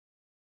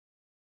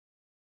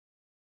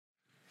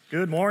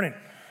Good morning.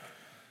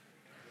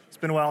 It's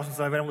been a while since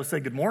I've been able to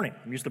say good morning.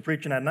 I'm used to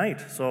preaching at night,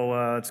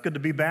 so it's good to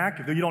be back.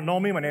 If you don't know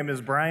me, my name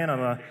is Brian. I'm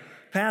a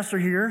pastor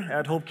here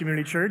at Hope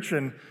Community Church,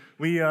 and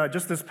we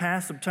just this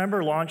past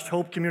September launched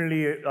Hope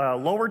Community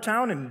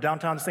Lowertown in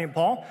downtown St.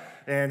 Paul.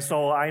 And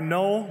so I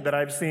know that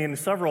I've seen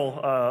several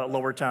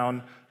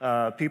Lowertown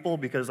people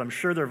because I'm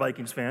sure they're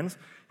Vikings fans,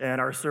 and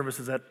our service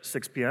is at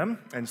 6 p.m.,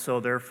 and so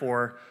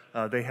therefore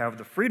they have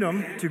the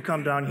freedom to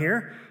come down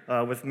here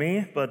with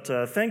me. But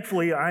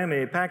thankfully, I am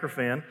a Packer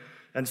fan,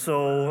 and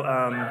so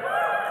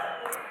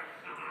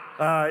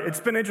it's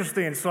been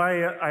interesting. So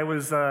I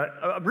was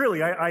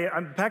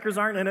Packers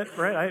aren't in it,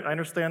 right? I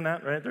understand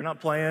that, right? They're not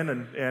playing,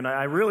 and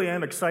I really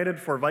am excited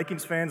for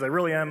Vikings fans. I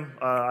really am.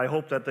 I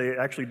hope that they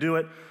actually do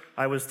it.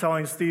 I was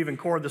telling Steve and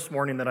Cord this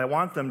morning that I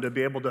want them to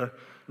be able to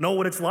know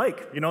what it's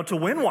like, to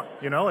win one.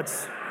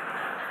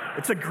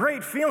 It's a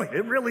great feeling.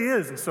 It really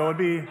is, and so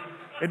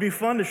it'd be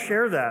fun to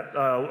share that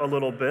a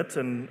little bit.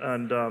 And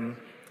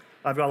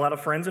I've got a lot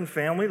of friends and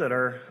family that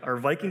are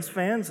Vikings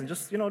fans, and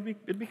just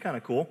it'd be kind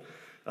of cool.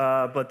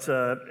 But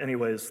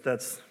anyways,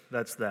 that's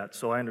that.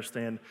 So I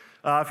understand.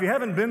 If you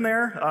haven't been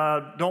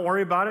there, don't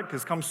worry about it,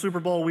 because come Super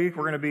Bowl week,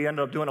 we're going to end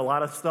up doing a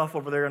lot of stuff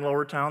over there in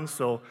Lowertown.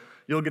 So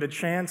you'll get a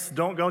chance.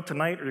 Don't go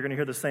tonight, or you're going to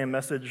hear the same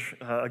message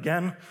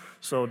again.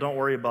 So don't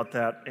worry about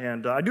that.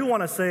 And I do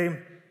want to say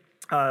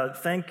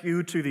thank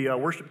you to the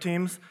worship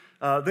teams.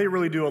 They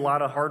really do a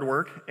lot of hard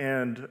work,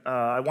 and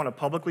I want to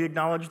publicly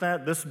acknowledge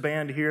that. This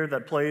band here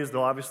that plays,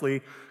 they'll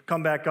obviously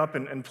come back up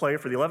and play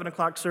for the 11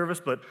 o'clock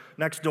service, but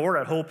next door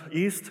at Hope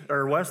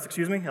West,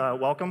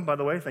 welcome, by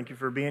the way, thank you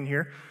for being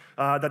here.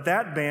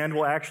 That band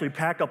will actually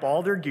pack up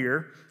all their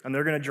gear, and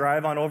they're going to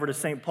drive on over to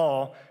St.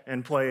 Paul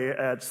and play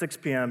at 6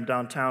 p.m.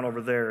 downtown over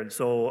there. And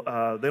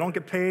so they don't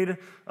get paid.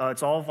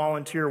 It's all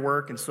volunteer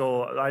work. And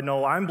so I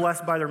know I'm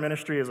blessed by their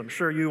ministry, as I'm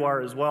sure you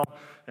are as well.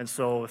 And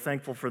so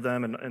thankful for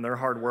them and their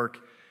hard work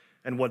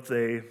and what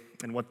they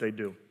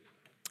do.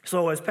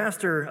 So as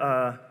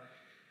Pastor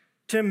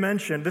Tim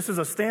mentioned, this is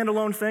a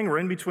standalone thing. We're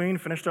in between,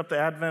 finished up the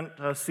Advent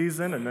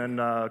season, and then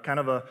kind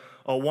of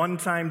a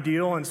one-time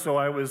deal. And so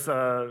I was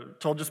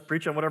told just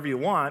preach on whatever you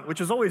want,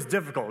 which is always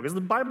difficult because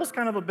the Bible's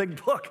kind of a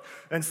big book.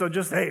 And so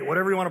just, hey,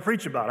 whatever you want to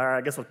preach about. All right,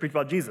 I guess I'll preach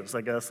about Jesus,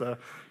 I guess.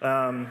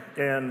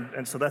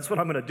 And so that's what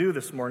I'm going to do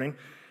this morning.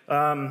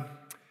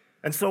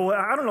 And so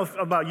I don't know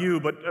about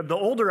you, but the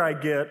older I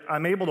get,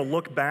 I'm able to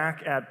look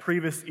back at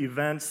previous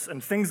events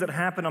and things that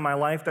happened in my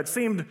life that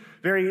seemed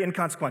very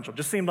inconsequential,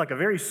 just seemed like a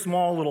very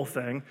small little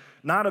thing,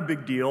 not a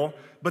big deal.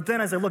 But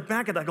then as I look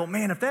back at that, I go,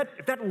 man, if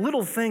that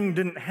little thing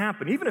didn't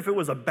happen, even if it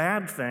was a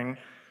bad thing,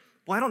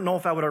 well, I don't know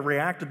if I would have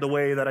reacted the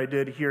way that I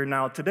did here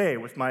now today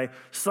with my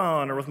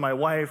son or with my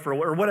wife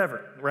or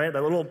whatever, right?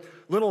 That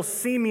little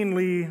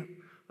seemingly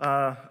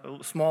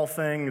small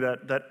thing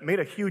that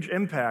made a huge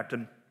impact.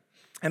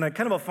 And a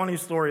kind of a funny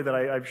story that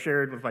I've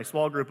shared with my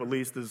small group, at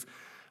least, is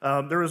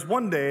there was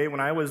one day when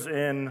I was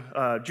in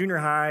junior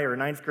high or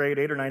 8th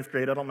or 9th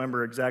grade, I don't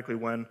remember exactly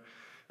when.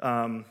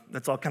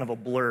 That's all kind of a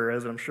blur,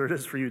 as I'm sure it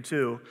is for you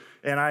too.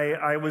 And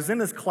I was in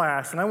this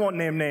class, and I won't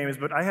name names,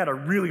 but I had a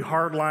really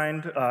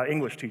hard-lined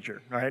English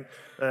teacher, right?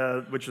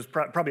 Which is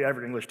probably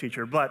every English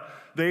teacher. But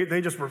they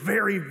just were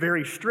very,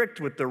 very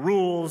strict with the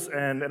rules,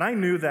 and I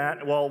knew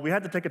that. Well, we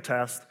had to take a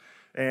test.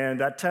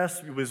 And that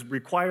test was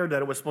required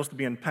that it was supposed to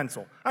be in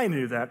pencil. I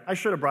knew that. I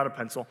should have brought a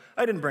pencil.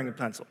 I didn't bring a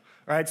pencil.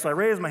 All right, so I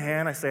raised my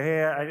hand. I say,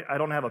 hey, I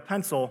don't have a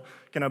pencil.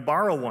 Can I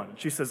borrow one?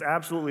 She says,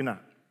 absolutely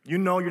not. You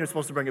know you're not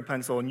supposed to bring a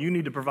pencil, and you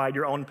need to provide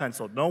your own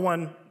pencil. No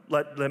one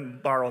let them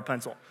borrow a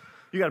pencil.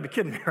 You got to be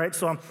kidding me, right?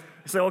 So I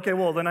say, okay,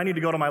 well, then I need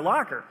to go to my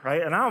locker,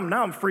 right? And now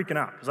I'm freaking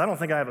out because I don't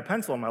think I have a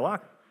pencil in my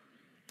locker.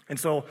 And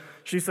so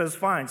she says,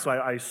 fine. So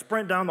I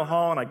sprint down the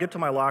hall, and I get to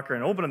my locker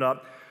and open it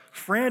up,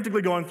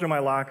 frantically going through my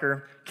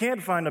locker,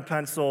 can't find a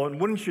pencil,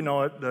 and wouldn't you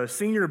know it, the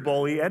senior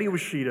bully, Eddie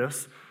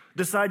Washitas,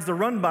 decides to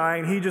run by,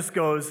 and he just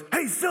goes,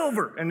 hey,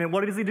 Silver! And then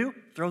what does he do?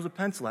 Throws a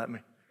pencil at me.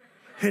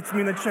 Hits me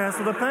in the chest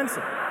with a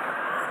pencil.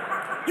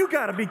 You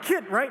gotta be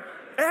kidding, right?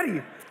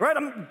 Eddie, right?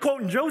 I'm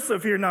quoting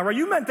Joseph here now, right?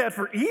 You meant that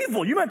for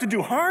evil. You meant to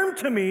do harm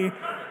to me.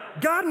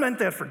 God meant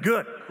that for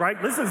good,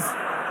 right? This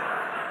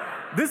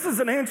is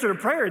an answer to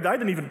prayer that I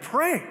didn't even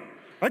pray,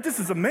 right? This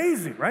is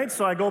amazing, right?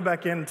 So I go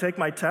back in and take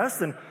my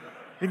test, and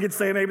you could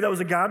say maybe that was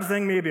a God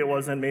thing, maybe it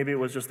wasn't, maybe it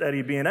was just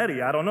Eddie being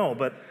Eddie, I don't know,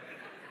 but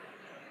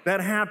that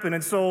happened.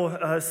 And so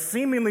a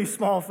seemingly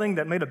small thing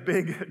that made a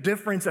big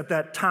difference at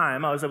that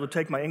time, I was able to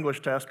take my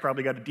English test,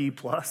 probably got a D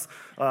plus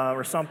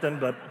or something,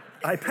 but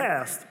I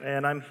passed,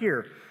 and I'm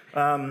here.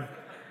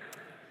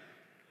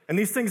 And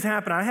these things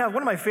happen. I have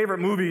one of my favorite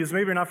movies,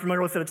 maybe you're not familiar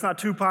with it, it's not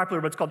too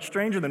popular, but it's called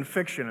Stranger Than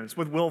Fiction. It's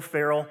with Will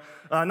Ferrell.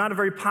 Not a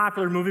very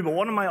popular movie, but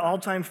one of my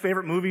all-time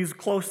favorite movies,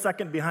 close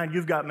second behind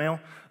You've Got Mail.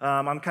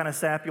 I'm kind of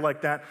sappy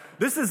like that.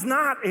 This is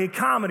not a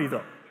comedy,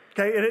 though.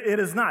 Okay, it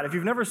is not. If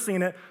you've never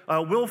seen it,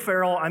 Will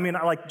Ferrell, I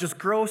like just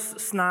gross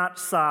snot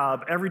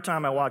sob every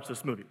time I watch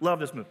this movie.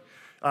 Love this movie.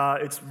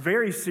 It's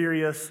very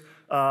serious.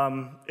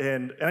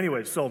 And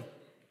anyway, so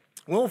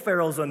Will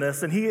Ferrell's on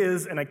this, and he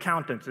is an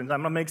accountant. And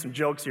I'm going to make some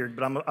jokes here,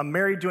 but I'm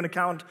married to an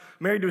accountant,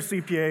 married to a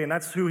CPA, and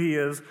that's who he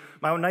is.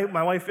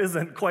 My wife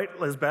isn't quite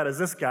as bad as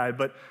this guy,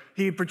 but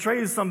he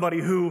portrays somebody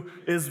who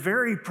is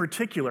very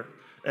particular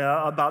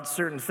about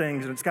certain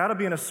things, and it's got to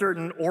be in a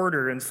certain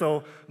order. And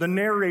so the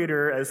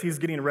narrator, as he's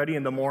getting ready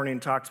in the morning,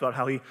 talks about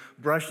how he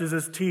brushes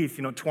his teeth,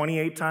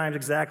 28 times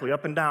exactly,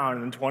 up and down,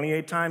 and then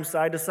 28 times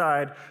side to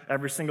side,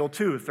 every single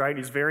tooth, right?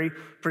 He's very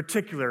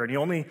particular, and he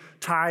only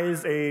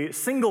ties a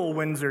single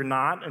Windsor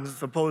knot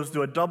as opposed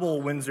to a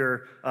double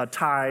Windsor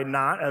tie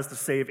knot, as to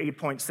save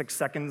 8.6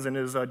 seconds in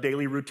his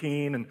daily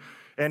routine.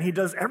 And he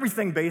does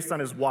everything based on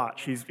his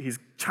watch. He's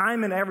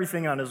timing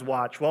everything on his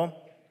watch. Well,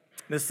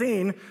 the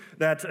scene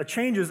that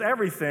changes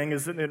everything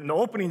is an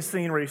opening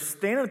scene where he's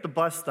standing at the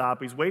bus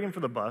stop, he's waiting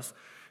for the bus,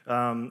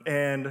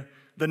 and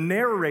the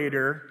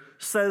narrator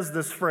says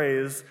this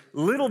phrase,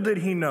 little did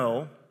he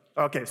know,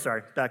 okay,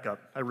 sorry, back up,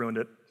 I ruined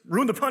it.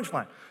 Ruined the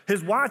punchline.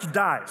 His watch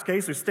dies,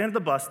 okay, so he's standing at the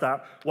bus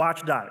stop,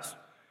 watch dies.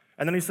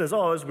 And then he says,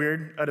 oh, it's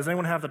weird, does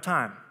anyone have the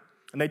time?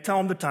 And they tell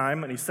him the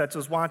time, and he sets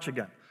his watch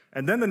again.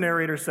 And then the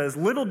narrator says,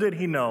 little did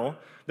he know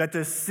that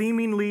this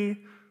seemingly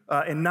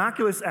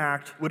innocuous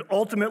act would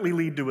ultimately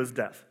lead to his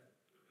death.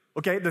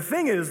 Okay, the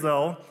thing is,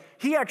 though,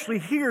 he actually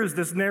hears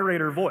this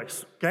narrator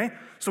voice, okay?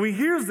 So he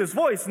hears this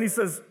voice, and he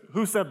says,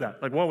 who said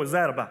that? Like, what was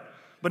that about?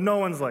 But no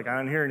one's like, I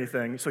didn't hear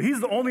anything. So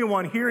he's the only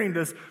one hearing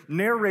this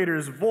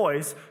narrator's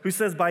voice who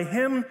says by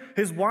him,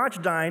 his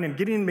watch dying and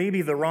getting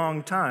maybe the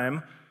wrong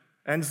time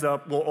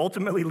will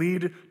ultimately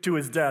lead to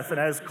his death. And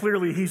as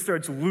clearly he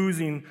starts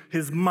losing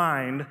his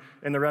mind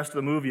in the rest of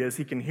the movie as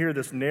he can hear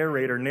this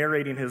narrator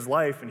narrating his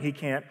life and he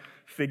can't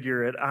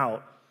figure it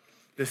out.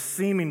 This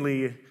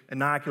seemingly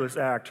innocuous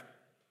act.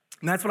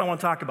 And that's what I want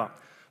to talk about.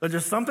 There's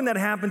just something that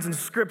happens in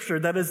Scripture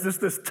that is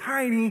just this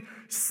tiny,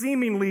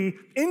 seemingly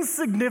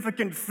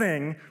insignificant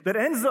thing that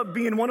ends up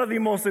being one of the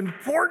most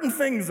important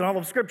things in all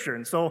of Scripture.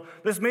 And so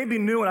this may be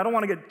new, and I don't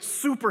want to get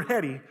super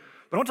heady,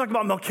 but I want to talk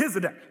about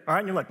Melchizedek, all right?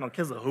 And you're like,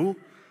 Melchizedek who?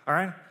 All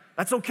right?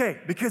 That's okay,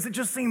 because it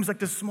just seems like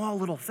this small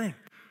little thing.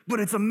 But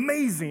it's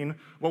amazing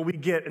what we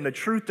get and the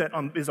truth that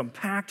is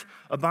unpacked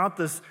about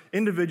this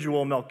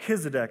individual,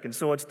 Melchizedek. And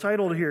so it's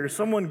titled here,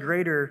 Someone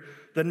Greater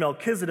Than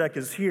Melchizedek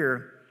is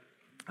Here.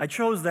 I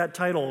chose that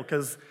title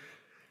because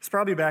it's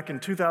probably back in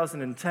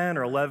 2010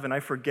 or 11,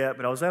 I forget,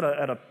 but I was at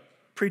a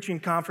preaching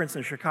conference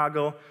in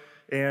Chicago,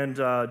 and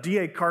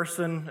D.A.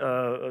 Carson,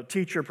 a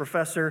teacher,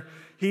 professor,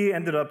 he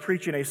ended up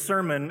preaching a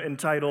sermon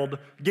entitled,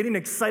 Getting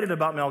Excited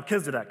About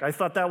Melchizedek. I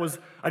thought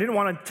I didn't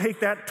want to take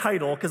that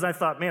title because I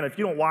thought, man, if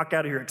you don't walk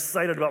out of here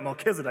excited about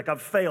Melchizedek,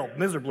 I've failed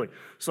miserably.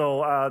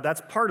 So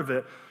that's part of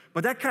it.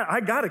 But I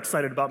got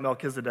excited about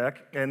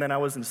Melchizedek, and then I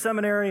was in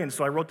seminary, and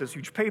so I wrote this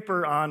huge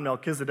paper on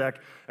Melchizedek,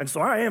 and so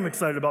I am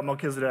excited about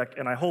Melchizedek,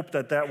 and I hope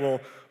that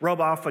will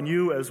rub off on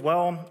you as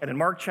well. And in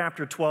Mark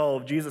chapter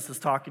 12, Jesus is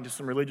talking to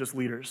some religious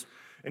leaders,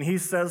 and he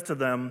says to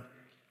them,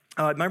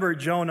 remember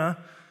Jonah,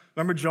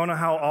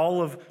 how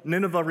all of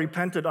Nineveh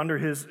repented under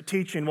his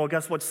teaching? Well,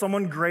 guess what?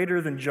 Someone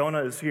greater than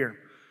Jonah is here.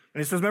 And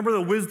he says, remember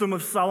the wisdom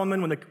of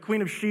Solomon when the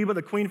queen of Sheba,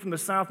 the queen from the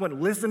south,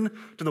 went, listen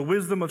to the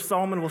wisdom of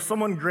Solomon. Well,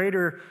 someone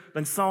greater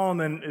than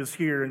Solomon is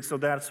here. And so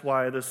that's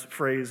why this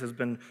phrase has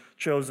been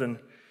chosen.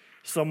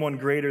 Someone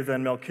greater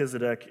than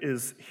Melchizedek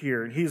is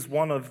here. And he's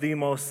one of the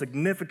most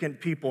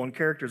significant people and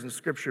characters in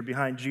Scripture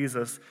behind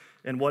Jesus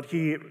and what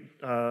he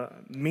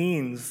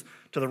means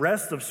to the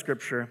rest of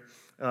Scripture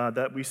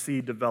that we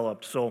see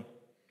developed. So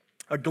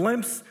a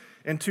glimpse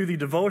into the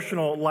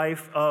devotional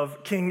life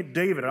of King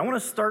David. I want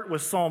to start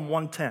with Psalm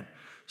 110.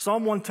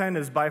 Psalm 110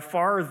 is by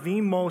far the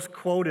most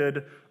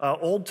quoted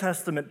Old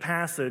Testament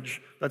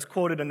passage that's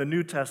quoted in the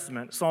New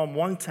Testament, Psalm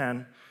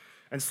 110.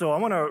 And so I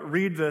want to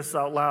read this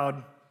out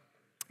loud,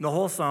 the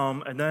whole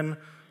psalm, and then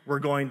we're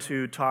going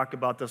to talk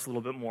about this a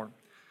little bit more.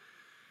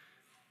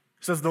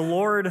 It says, the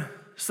Lord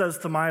says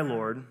to my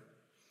Lord,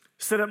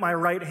 sit at my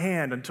right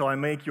hand until I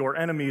make your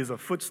enemies a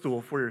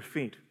footstool for your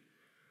feet.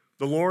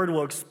 The Lord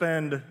will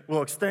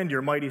extend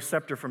your mighty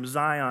scepter from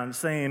Zion,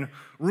 saying,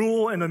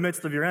 rule in the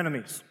midst of your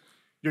enemies.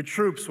 Your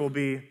troops will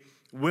be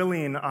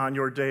willing on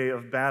your day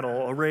of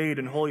battle, arrayed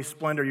in holy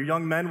splendor. Your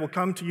young men will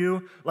come to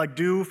you like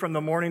dew from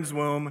the morning's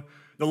womb.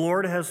 The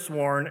Lord has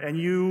sworn,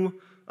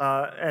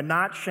 and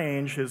not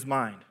change his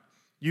mind.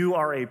 You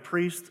are a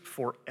priest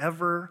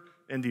forever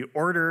in the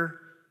order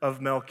of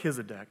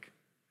Melchizedek.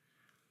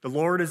 The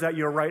Lord is at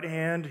your right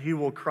hand. He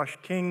will crush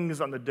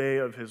kings on the day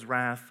of his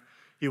wrath.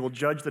 He will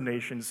judge the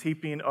nations,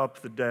 heaping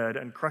up the dead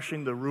and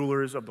crushing the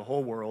rulers of the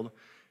whole world.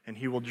 And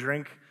he will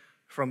drink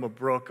from a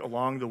brook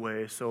along the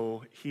way,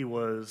 so he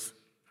will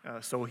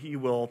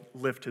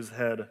lift his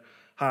head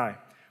high.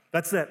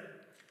 That's it.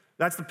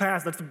 That's the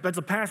passage. That's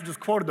a passage that's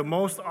quoted the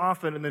most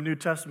often in the New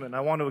Testament. And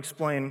I want to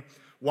explain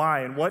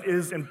why and what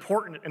is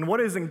important and what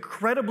is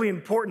incredibly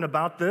important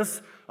about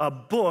this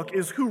book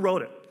is who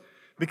wrote it.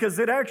 because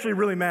it actually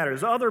really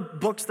matters. Other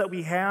books that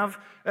we have,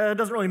 it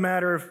doesn't really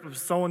matter if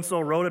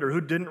so-and-so wrote it or who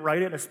didn't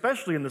write it, and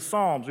especially in the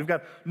Psalms. We've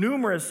got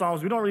numerous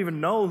Psalms. We don't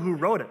even know who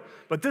wrote it.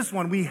 But this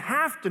one, we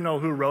have to know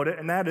who wrote it,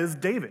 and that is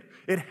David.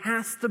 It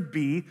has to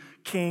be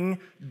King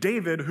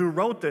David who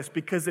wrote this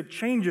because it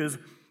changes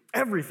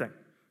everything.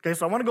 Okay,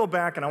 so I want to go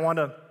back and I want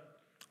to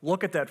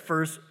look at that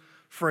first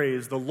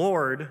phrase, the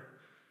Lord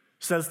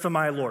says to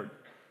my Lord.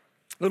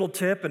 Little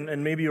tip,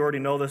 and maybe you already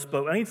know this,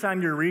 but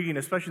anytime you're reading,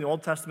 especially in the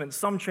Old Testament,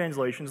 some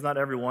translations, not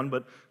everyone,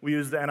 but we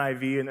use the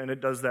NIV, and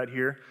it does that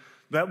here,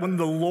 that when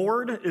the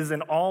Lord is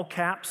in all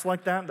caps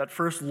like that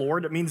first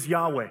Lord, it means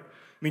Yahweh. It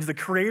means the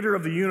creator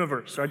of the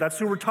universe, right? That's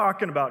who we're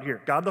talking about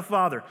here, God the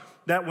Father.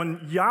 That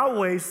when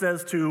Yahweh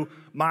says to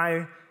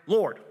my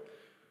Lord.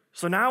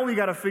 So now we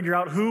got to figure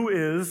out who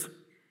is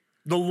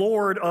the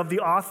Lord of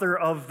the author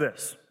of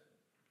this.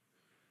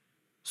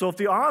 So if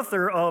the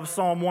author of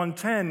Psalm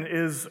 110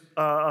 is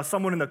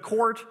someone in the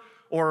court,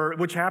 or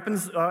which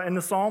happens in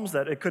the Psalms,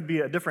 that it could be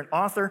a different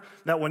author,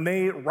 that when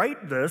they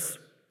write this,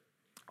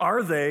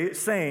 are they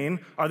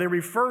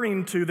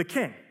referring to the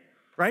king?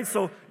 Right?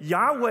 So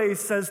Yahweh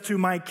says to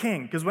my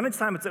king, because when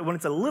it's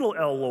a little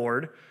L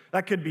Lord,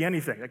 that could be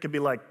anything. That could be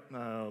like,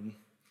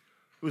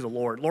 who's a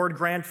Lord? Lord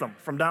Grantham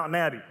from Downton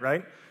Abbey,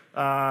 right?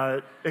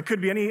 It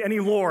could be any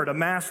lord, a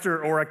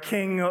master or a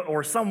king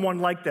or someone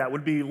like that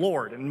would be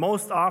Lord. And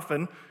most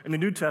often in the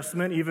New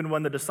Testament, even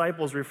when the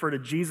disciples refer to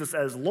Jesus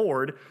as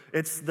Lord,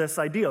 it's this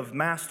idea of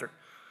master.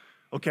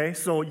 Okay,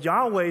 so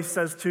Yahweh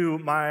says to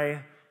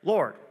my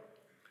Lord.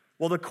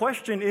 Well, the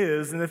question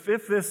is, and if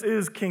this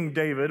is King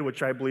David,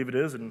 which I believe it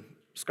is, and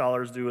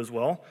scholars do as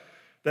well,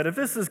 that if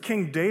this is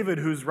King David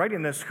who's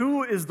writing this,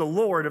 who is the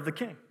Lord of the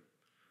king?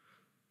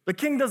 The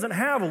king doesn't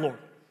have a Lord.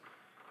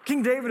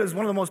 King David is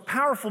one of the most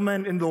powerful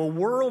men in the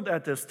world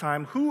at this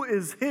time. Who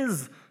is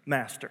his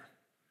master?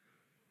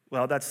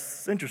 Well,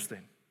 that's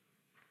interesting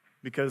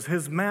because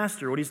his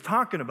master, what he's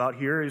talking about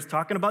here, he's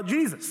talking about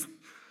Jesus.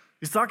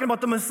 He's talking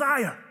about the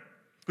Messiah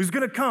who's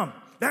going to come.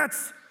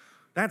 That's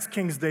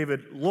King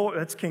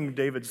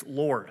David's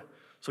Lord.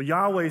 So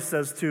Yahweh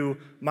says to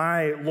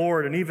my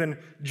Lord, and even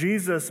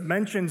Jesus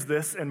mentions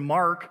this in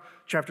Mark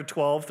chapter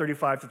 12,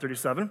 35 to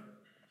 37.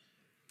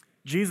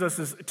 Jesus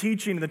is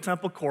teaching in the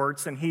temple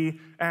courts, and he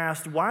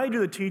asked, why do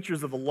the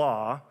teachers of the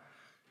law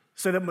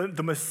say that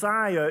the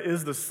Messiah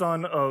is the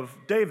son of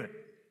David?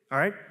 All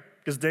right?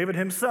 Because David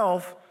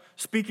himself,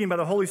 speaking by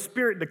the Holy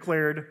Spirit,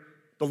 declared,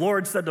 the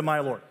Lord said to my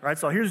Lord. All right?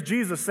 So here's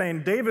Jesus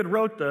saying, David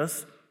wrote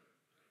this.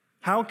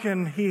 How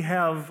can he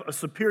have a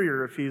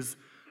superior if he's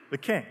the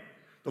king?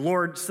 The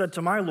Lord said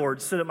to my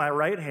Lord, sit at my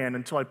right hand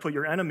until I put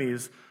your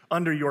enemies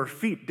under your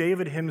feet.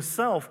 David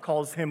himself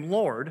calls him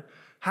Lord.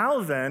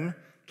 How then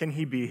can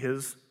he be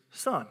his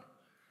son?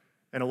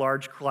 And a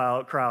large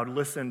crowd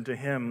listened to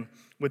him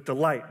with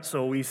delight.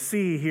 So we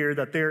see here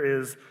that there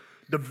is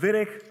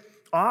Davidic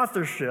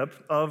authorship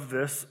of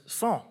this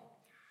psalm.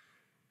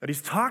 That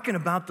he's talking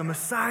about the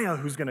Messiah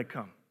who's going to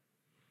come.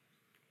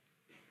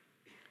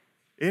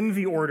 In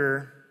the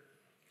order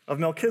of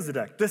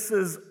Melchizedek. This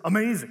is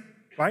amazing,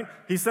 right?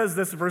 He says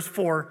this in verse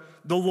 4,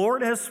 the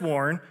Lord has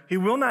sworn he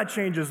will not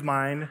change his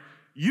mind.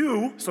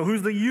 You, so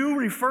who's the you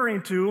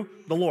referring to?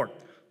 The Lord.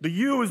 The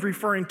you is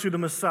referring to the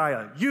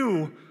Messiah.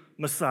 You,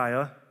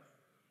 Messiah,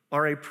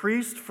 are a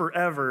priest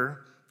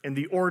forever in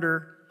the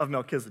order of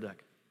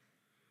Melchizedek.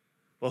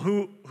 Well,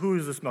 who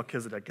is this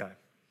Melchizedek guy?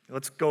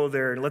 Let's go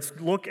there and let's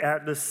look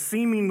at this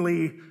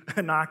seemingly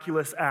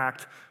innocuous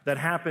act that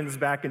happens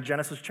back in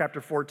Genesis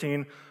chapter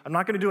 14. I'm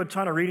not going to do a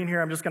ton of reading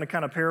here. I'm just going to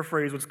kind of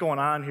paraphrase what's going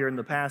on here in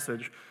the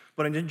passage.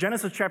 But in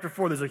Genesis chapter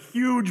 4, there's a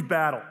huge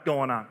battle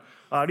going on.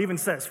 It even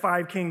says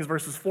 5 kings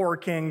versus 4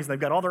 kings. They've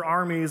got all their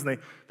armies, and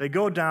they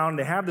go down.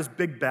 They have this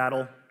big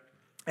battle.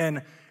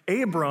 And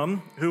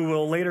Abram, who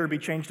will later be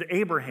changed to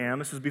Abraham,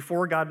 this is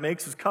before God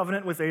makes his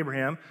covenant with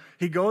Abraham,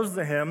 he goes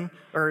to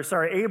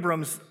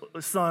Abram's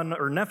son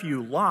or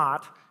nephew,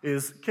 Lot,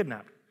 is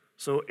kidnapped.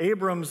 So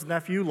Abram's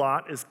nephew,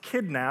 Lot, is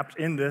kidnapped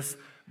in this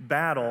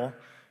battle.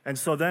 And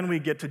so then we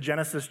get to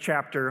Genesis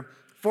chapter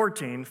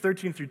 14,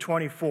 13 through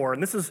 24.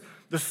 And this is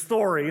the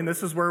story, and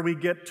this is where we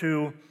get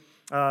to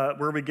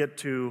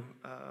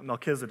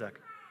Melchizedek.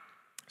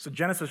 So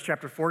Genesis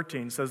chapter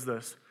 14 says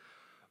this.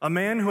 A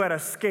man who had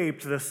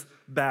escaped this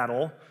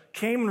battle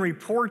came and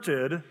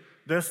reported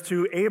this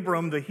to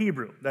Abram the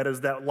Hebrew, that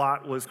is, that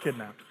Lot was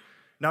kidnapped.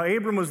 Now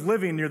Abram was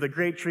living near the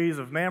great trees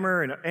of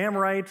Mamre, an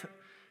Amorite,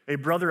 a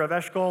brother of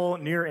Eshcol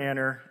near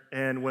Aner,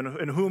 and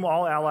in whom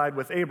all allied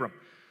with Abram.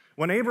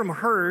 When Abram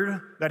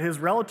heard that his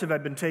relative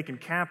had been taken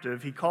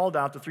captive, he called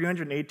out the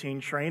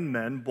 318 trained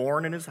men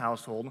born in his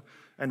household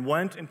and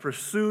went in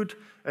pursuit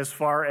as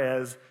far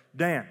as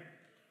Dan.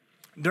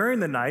 During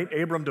the night,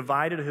 Abram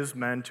divided his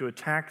men to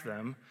attack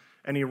them,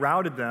 and he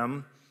routed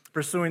them,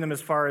 pursuing them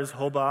as far as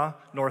Hobah,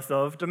 north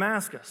of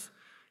Damascus.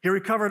 He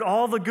recovered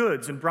all the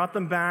goods and brought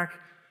them back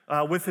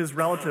with his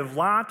relative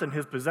Lot and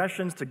his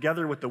possessions,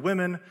 together with the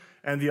women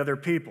and the other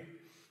people.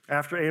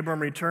 after Abram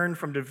returned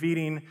from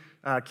defeating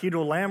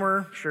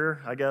Chedorlaomer,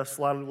 sure, I guess,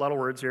 a lot of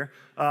words here,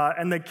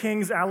 and the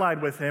kings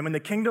allied with him, and the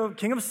king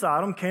of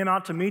Sodom came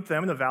out to meet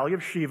them in the valley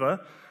of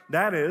Sheva,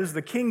 that is,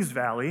 the king's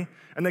valley.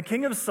 And the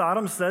king of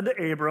Sodom said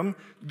to Abram,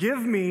 "Give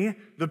me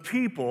the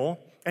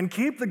people and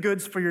keep the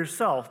goods for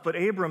yourself." But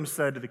Abram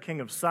said to the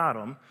king of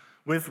Sodom,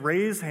 "With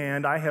raised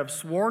hand I have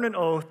sworn an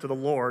oath to the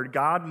Lord,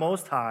 God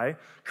Most High,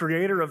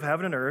 creator of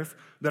heaven and earth,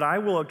 that I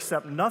will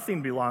accept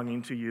nothing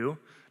belonging to you,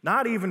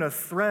 not even a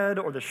thread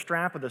or the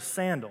strap of the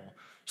sandal,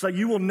 so that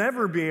you will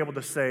never be able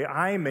to say,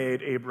 'I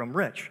made Abram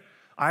rich.'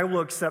 I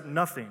will accept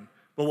nothing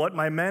but what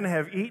my men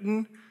have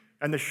eaten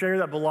and the share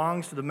that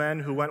belongs to the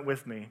men who went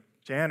with me.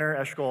 Janner,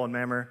 Eshcol, and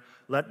Mamre,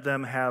 let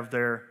them have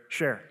their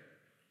share."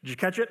 Did you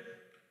catch it?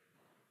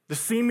 The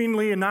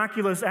seemingly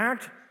innocuous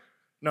act?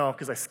 No,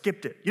 because I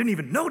skipped it. You didn't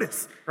even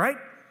notice, right?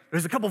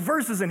 There's a couple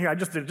verses in here.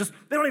 They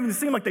don't even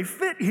seem like they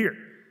fit here.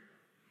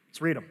 Let's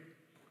read them.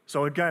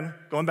 So again,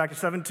 going back to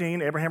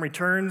 17, Abraham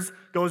returns,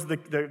 goes to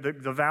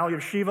the valley of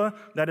Sheva,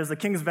 that is the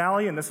king's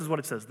valley, and this is what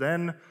it says.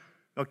 Then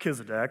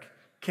Melchizedek,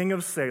 king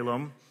of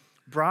Salem,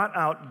 brought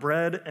out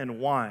bread and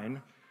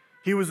wine.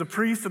 He was a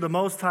priest of the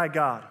Most High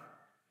God.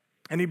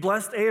 And he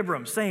blessed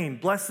Abram, saying,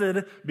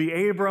 "Blessed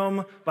be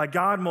Abram by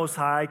God Most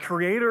High,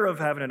 creator of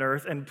heaven and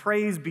earth, and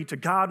praise be to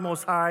God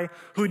Most High,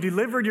 who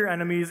delivered your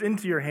enemies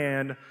into your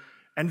hand."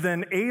 And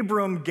then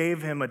Abram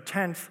gave him a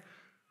tenth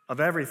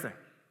of everything.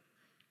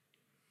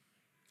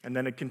 And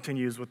then it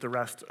continues with the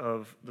rest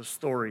of the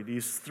story.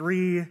 These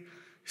three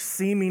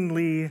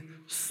seemingly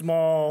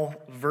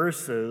small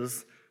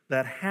verses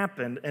that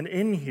happened. And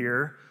in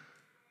here,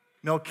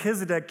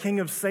 Melchizedek, king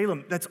of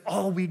Salem, that's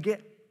all we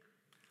get.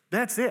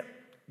 That's it.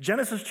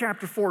 Genesis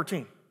chapter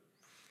 14.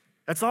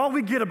 That's all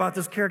we get about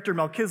this character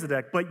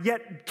Melchizedek, but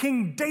yet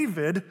King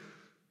David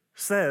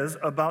says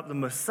about the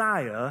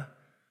Messiah,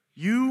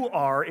 "You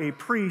are a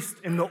priest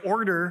in the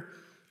order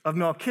of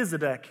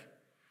Melchizedek,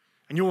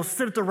 and you will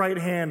sit at the right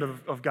hand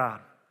of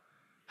God."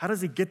 How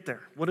does he get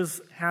there? What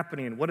is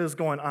happening? What is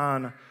going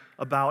on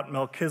about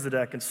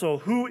Melchizedek? And so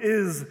who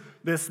is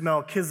this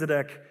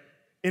Melchizedek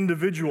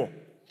individual?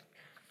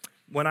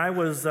 When I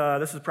was,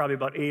 this is probably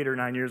about 8 or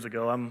 9 years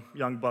ago, I'm a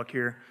young buck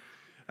here,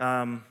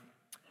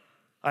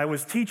 I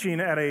was teaching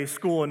at a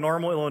school in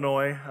Normal,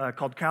 Illinois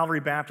called Calvary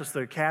Baptist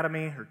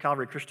Academy, or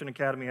Calvary Christian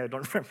Academy, I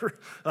don't remember,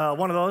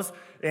 one of those,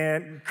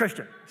 and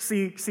Christian,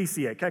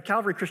 CCA,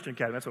 Calvary Christian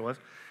Academy, that's what it was.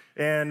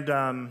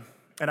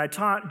 And I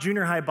taught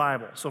junior high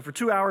Bible. So for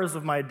 2 hours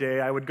of my day,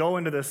 I would go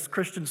into this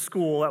Christian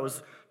school that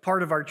was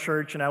part of our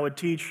church, and I would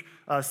teach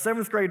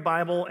 7th grade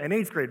Bible and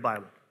 8th grade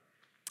Bible.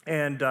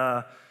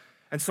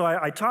 And so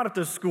I taught at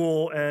this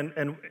school,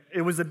 and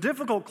it was a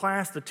difficult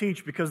class to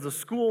teach because the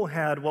school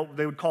had what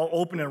they would call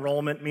open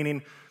enrollment,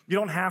 meaning you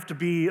don't have to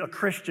be a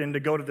Christian to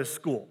go to this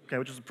school, okay,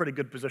 which is a pretty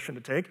good position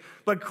to take.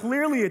 But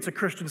clearly it's a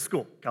Christian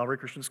school, Calvary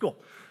Christian School.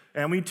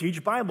 And we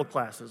teach Bible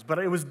classes. But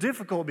it was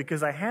difficult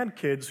because I had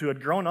kids who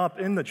had grown up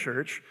in the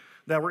church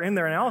that were in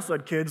there, and I also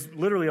had kids,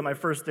 literally on my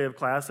first day of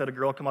class, I had a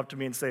girl come up to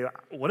me and say,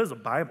 "What is a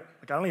Bible?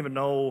 Like, I don't even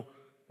know,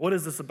 what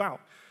is this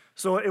about?"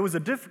 So it was a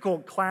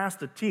difficult class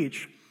to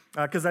teach,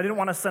 because I didn't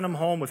want to send them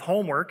home with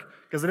homework,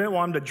 because I didn't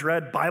want them to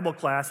dread Bible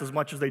class as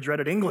much as they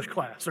dreaded English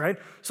class, right?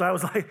 So I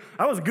was like,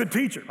 I was a good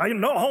teacher. I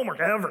didn't know homework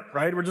ever,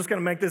 right? We're just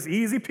going to make this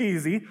easy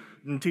peasy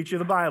and teach you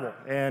the Bible.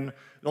 And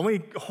the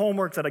only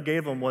homework that I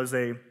gave them was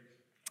a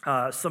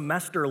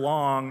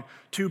semester-long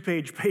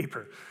 2-page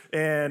paper.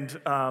 And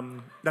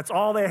that's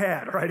all they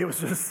had, right? It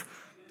was just,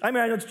 I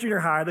mean, it's junior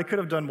high. They could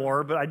have done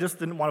more, but I just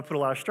didn't want to put a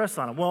lot of stress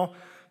on them. Well,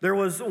 there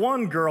was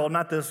one girl,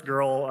 not this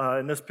girl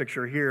in this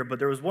picture here, but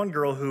there was one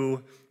girl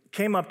who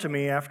came up to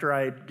me after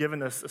I had given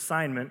this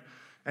assignment,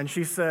 and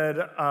she said,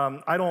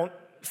 "I don't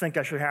think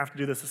I should have to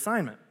do this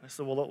assignment." I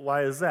said, "Well,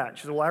 why is that?"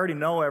 She said, "Well, I already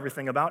know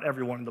everything about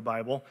everyone in the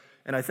Bible,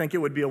 and I think it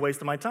would be a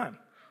waste of my time."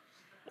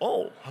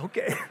 Oh,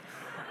 okay.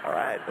 All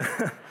right.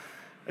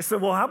 I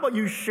said, "Well, how about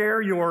you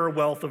share your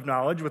wealth of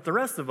knowledge with the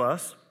rest of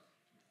us,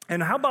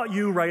 and how about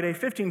you write a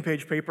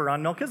 15-page paper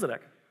on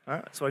Melchizedek?" All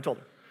right, so I told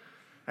her.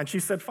 And she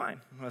said,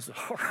 "Fine." I said,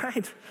 "All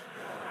right.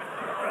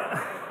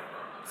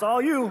 It's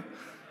all you."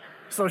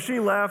 So she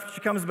left. She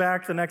comes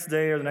back the next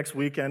day or the next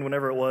weekend,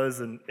 whenever it was,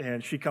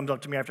 and she comes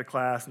up to me after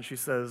class, and she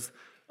says,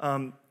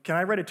 "Can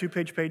I write a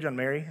 2-page page on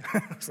Mary?"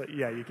 I was like,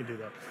 "Yeah, you can do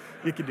that.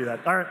 You can do that."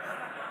 All right.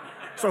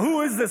 So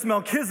who is this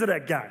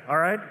Melchizedek guy, all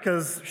right?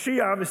 Because she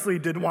obviously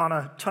didn't want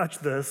to touch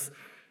this,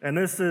 and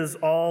this is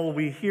all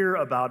we hear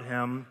about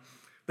him.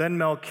 Then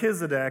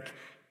Melchizedek,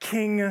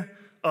 king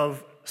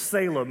of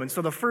Salem. And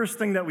so the first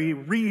thing that we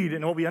read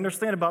and what we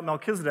understand about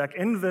Melchizedek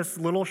in this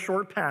little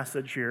short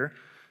passage here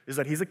is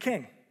that he's a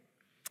king.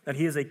 That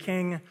he is a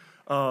king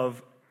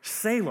of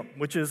Salem,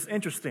 which is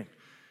interesting.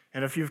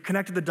 And if you've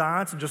connected the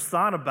dots and just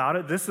thought about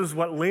it, this is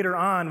what later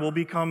on will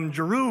become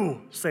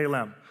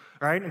Jerusalem,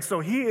 right? And so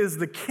he is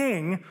the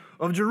king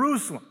of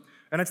Jerusalem.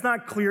 And it's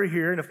not clear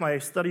here, and if my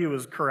study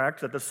was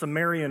correct, that the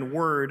Sumerian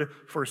word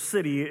for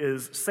city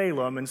is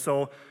Salem, and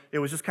so it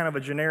was just kind of a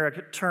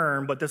generic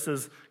term, but this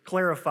is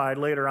clarified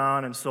later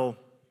on, and so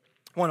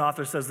One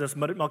author says this: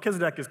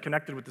 Melchizedek is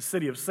connected with the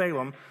city of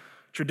Salem,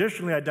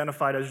 traditionally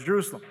identified as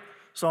Jerusalem.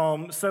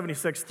 Psalm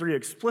 76:3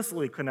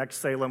 explicitly connects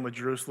Salem with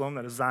Jerusalem,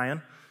 that is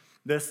Zion.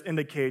 This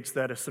indicates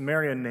that a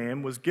Sumerian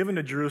name was given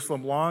to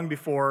Jerusalem long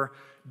before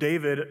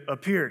David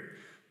appeared,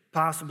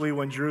 possibly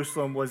when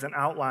Jerusalem was an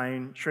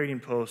outlying trading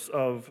post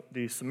of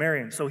the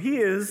Sumerians. So he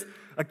is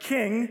a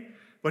king,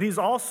 but he's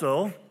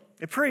also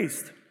a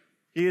priest.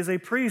 He is a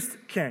priest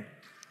king.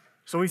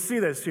 So we see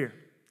this here.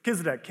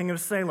 Melchizedek, king of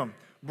Salem,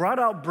 brought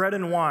out bread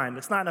and wine.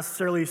 It's not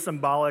necessarily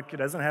symbolic. It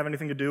doesn't have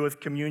anything to do with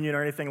communion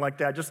or anything like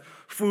that, just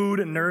food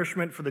and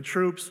nourishment for the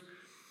troops. And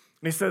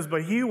he says,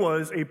 but he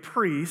was a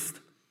priest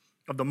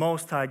of the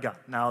Most High God.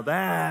 Now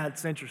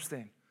that's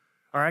interesting.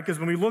 All right, because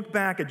when we look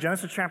back at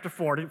Genesis chapter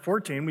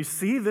 14, we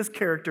see this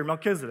character,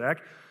 Melchizedek,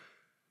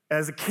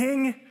 as a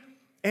king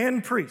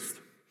and priest,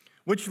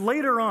 which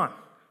later on,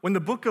 when the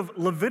book of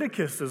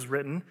Leviticus is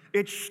written,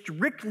 it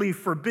strictly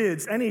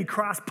forbids any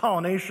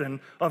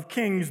cross-pollination of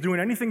kings doing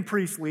anything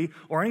priestly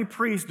or any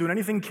priest doing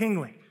anything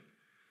kingly.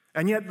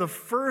 And yet the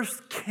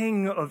first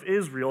king of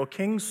Israel,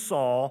 King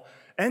Saul,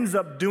 ends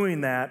up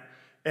doing that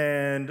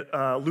and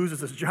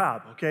loses his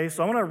job, okay?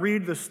 So I want to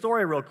read the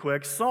story real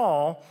quick.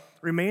 Saul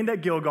remained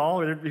at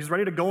Gilgal. He's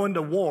ready to go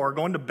into war,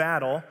 go into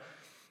battle.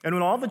 And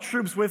when all the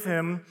troops with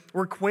him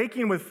were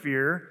quaking with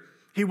fear,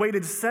 he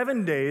waited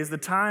 7 days, the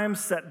time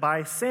set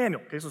by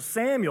Samuel. Okay, so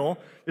Samuel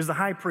is the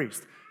high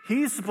priest.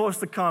 He's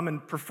supposed to come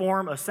and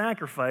perform a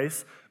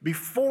sacrifice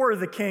before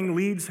the king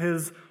leads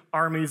his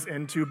armies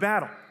into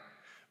battle.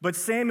 But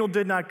Samuel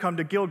did not come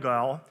to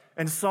Gilgal,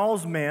 and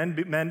Saul's men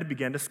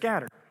began to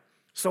scatter.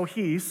 So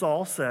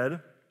Saul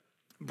said,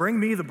 bring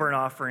me the burnt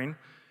offering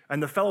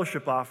and the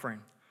fellowship offering.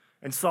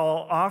 And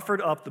Saul offered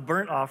up the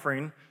burnt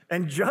offering,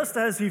 and just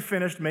as he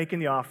finished making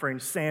the offering,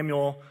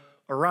 Samuel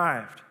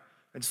arrived.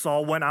 And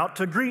Saul went out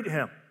to greet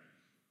him.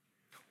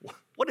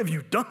 What have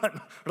you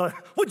done?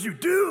 What'd you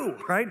do?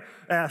 Right?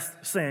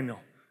 Asked Samuel.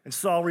 And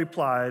Saul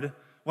replied,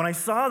 when I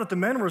saw that the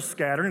men were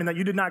scattering and that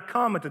you did not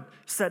come at the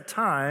set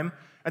time,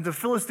 and the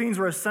Philistines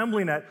were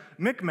assembling at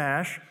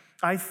Michmash,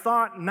 I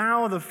thought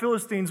now the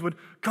Philistines would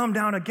come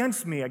down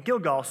against me at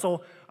Gilgal.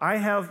 So I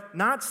have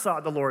not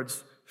sought the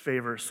Lord's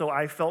favor. So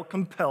I felt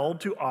compelled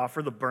to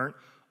offer the burnt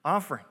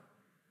offering.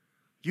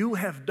 You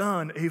have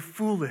done a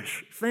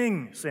foolish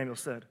thing, Samuel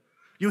said.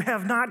 You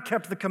have not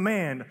kept the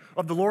command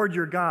of the Lord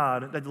your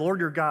God that the Lord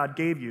your God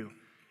gave you.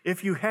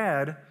 If you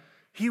had,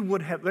 he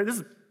would have,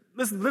 this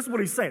is what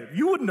he's saying. If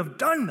you wouldn't have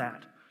done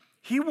that,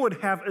 he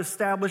would have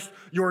established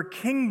your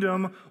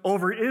kingdom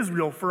over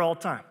Israel for all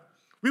time.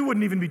 We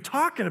wouldn't even be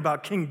talking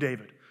about King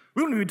David.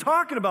 We wouldn't be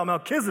talking about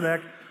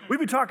Melchizedek. We'd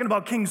be talking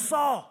about King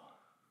Saul.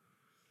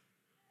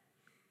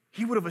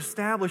 He would have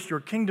established your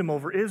kingdom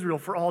over Israel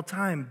for all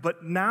time,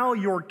 but now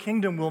your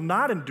kingdom will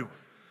not endure.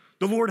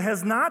 The Lord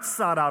has not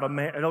sought out a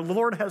man. The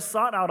Lord has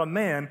sought out a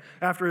man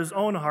after his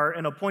own heart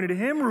and appointed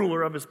him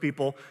ruler of his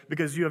people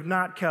because you have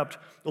not kept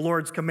the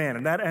Lord's command.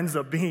 And that ends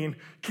up being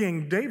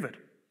King David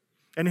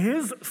and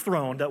his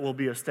throne that will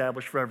be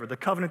established forever, the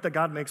covenant that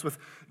God makes with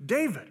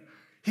David.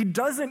 He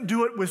doesn't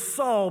do it with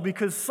Saul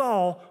because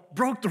Saul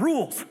broke the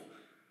rules.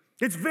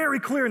 It's very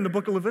clear in the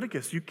book of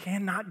Leviticus. You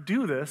cannot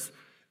do this.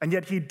 And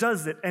yet he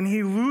does it, and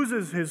he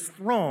loses his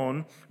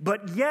throne,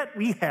 but yet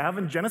we have,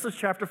 in Genesis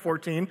chapter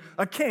 14,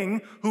 a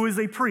king who is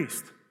a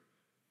priest.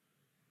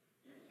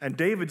 And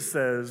David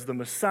says the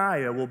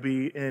Messiah will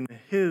be in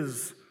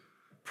his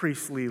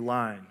priestly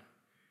line.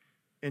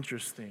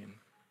 Interesting.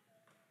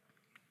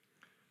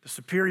 The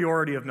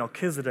superiority of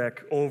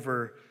Melchizedek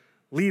over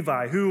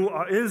Levi. Who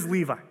is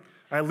Levi?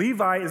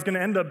 Levi is going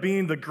to end up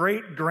being the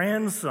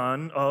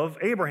great-grandson of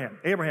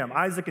Abraham,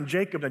 Isaac, and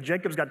Jacob. Now,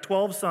 Jacob's got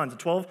 12 sons,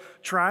 12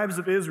 tribes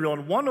of Israel,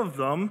 and one of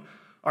them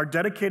are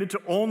dedicated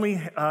to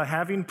only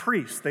having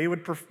priests. They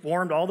would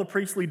perform all the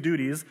priestly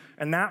duties,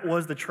 and that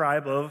was the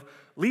tribe of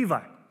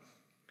Levi.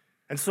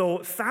 And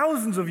so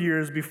thousands of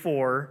years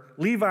before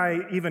Levi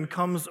even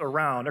comes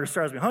around,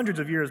 hundreds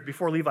of years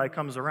before Levi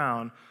comes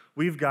around,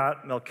 we've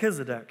got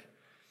Melchizedek.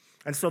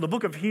 And so the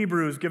book of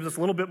Hebrews gives us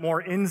a little bit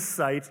more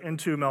insight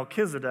into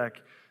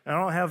Melchizedek. And I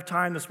don't have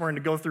time this morning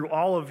to go through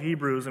all of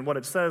Hebrews and what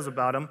it says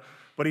about him,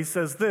 but he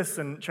says this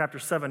in chapter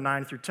 7,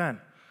 9 through 10.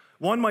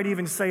 One might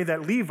even say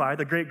that Levi,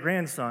 the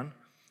great-grandson,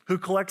 who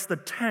collects the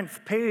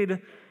tenth,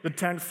 paid the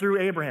tenth through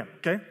Abraham,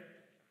 okay?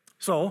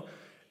 So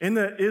in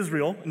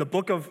the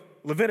book of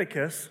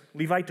Leviticus,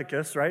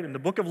 right? In the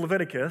book of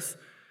Leviticus,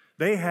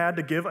 they had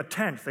to give a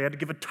tenth. They had to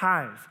give a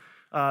tithe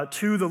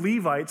to the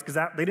Levites because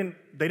they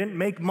didn't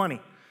make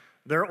money.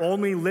 Their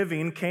only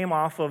living came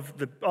off of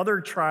the other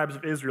tribes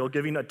of Israel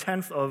giving a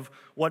tenth of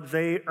what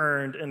they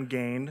earned and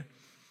gained,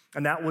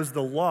 and that was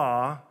the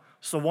law.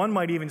 So one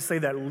might even say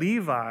that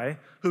Levi,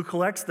 who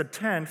collects the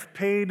tenth,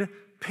 paid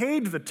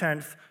the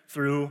tenth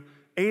through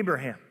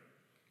Abraham.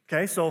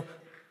 Okay, so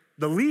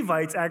the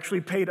Levites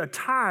actually paid a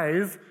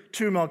tithe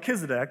to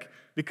Melchizedek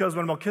because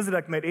when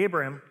Melchizedek met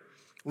Abraham,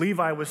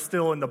 Levi was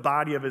still in the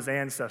body of his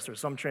ancestors.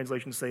 Some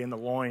translations say in the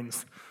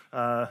loins.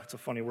 It's a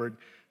funny word.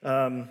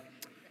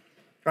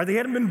 Right, they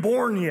hadn't been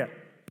born yet.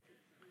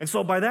 And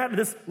so by that,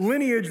 this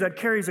lineage that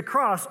carries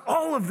across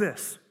all of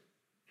this,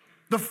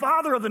 the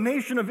father of the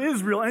nation of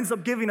Israel ends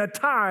up giving a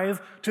tithe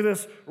to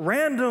this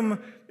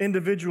random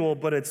individual,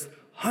 but it's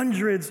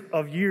hundreds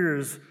of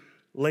years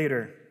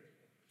later,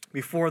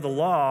 before the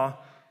law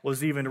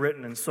was even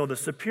written. And so the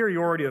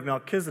superiority of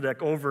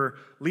Melchizedek over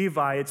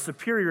Levi, it's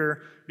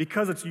superior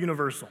because it's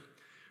universal.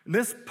 And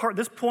this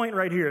point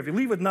right here, if you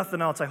leave with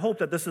nothing else, I hope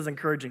that this is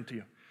encouraging to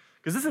you.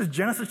 Because this is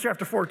Genesis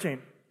chapter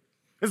 14.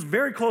 This is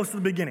very close to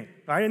the beginning.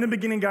 Right? In the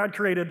beginning, God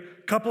created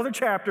a couple other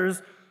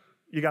chapters.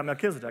 You got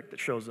Melchizedek that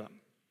shows up.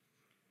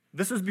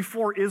 This is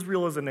before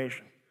Israel is a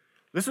nation.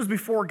 This is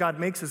before God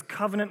makes his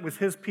covenant with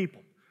his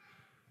people.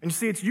 And you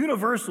see, it's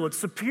universal. It's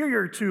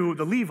superior to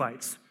the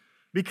Levites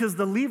because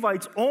the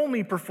Levites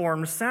only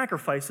performed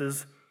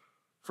sacrifices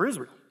for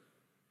Israel,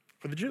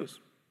 for the Jews.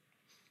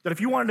 That if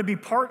you wanted to be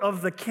part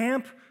of the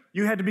camp,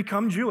 you had to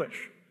become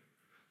Jewish.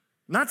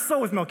 Not so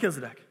with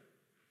Melchizedek.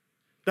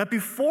 That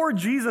before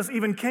Jesus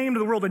even came to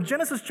the world, in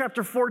Genesis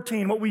chapter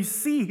 14, what we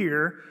see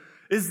here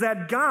is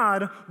that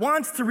God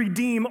wants to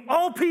redeem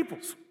all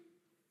peoples,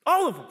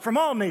 all of them, from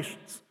all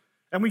nations.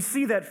 And we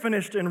see that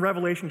finished in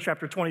Revelation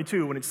chapter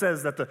 22 when it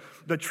says that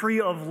the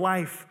tree of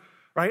life,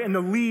 right, and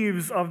the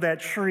leaves of that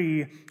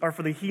tree are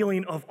for the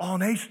healing of all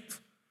nations.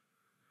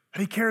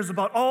 And he cares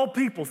about all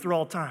people through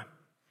all time.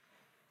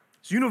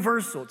 It's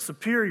universal, it's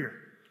superior.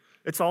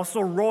 It's also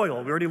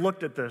royal. We already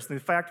looked at this. And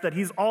the fact that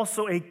he's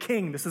also a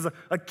king. This is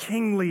a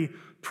kingly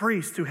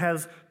priest who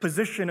has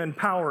position and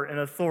power and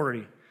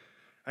authority.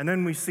 And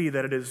then we see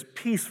that it is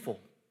peaceful.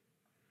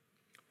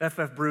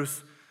 F.F.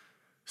 Bruce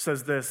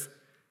says this,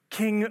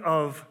 King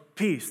of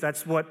peace.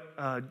 That's what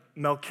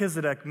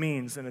Melchizedek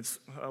means in its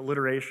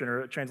alliteration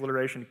or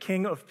transliteration.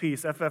 King of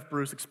peace, F.F.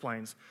 Bruce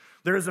explains.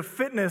 There is a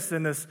fitness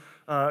in this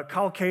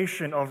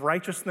calcation of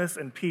righteousness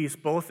and peace,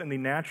 both in the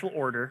natural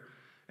order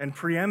and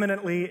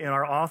preeminently in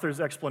our author's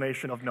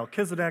explanation of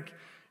Melchizedek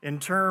in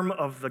terms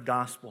of the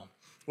gospel,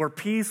 where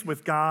peace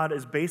with God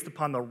is based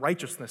upon the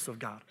righteousness of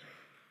God.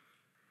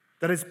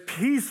 That is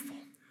peaceful,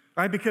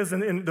 right? Because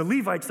in the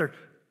Levites, they're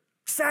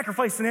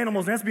sacrificing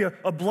animals. There has to be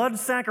a blood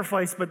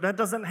sacrifice, but that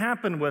doesn't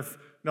happen with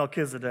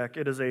Melchizedek.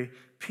 It is a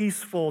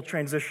peaceful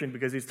transition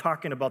because he's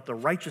talking about the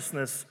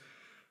righteousness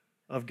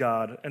of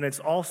God, and it's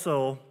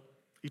also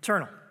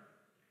eternal.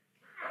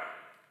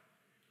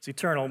 It's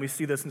eternal, and we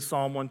see this in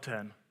Psalm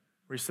 110.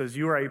 Where he says,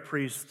 you are a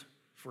priest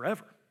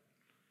forever.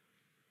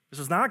 This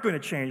is not going to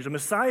change. The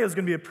Messiah is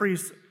going to be a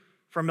priest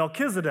from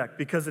Melchizedek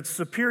because it's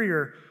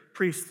superior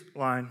priest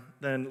line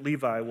than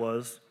Levi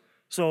was.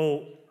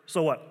 So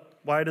what?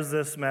 Why does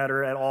this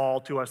matter at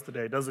all to us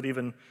today? Does it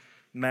even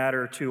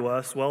matter to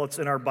us? Well, it's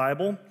in our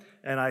Bible,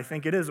 and I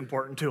think it is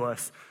important to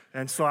us.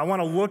 And so I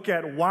want to look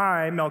at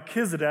why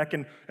Melchizedek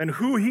and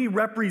who he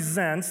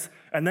represents,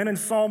 and then in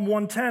Psalm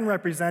 110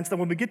 represents, that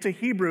when we get to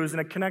Hebrews, and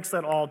it connects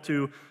that all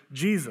to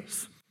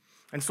Jesus.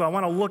 And so I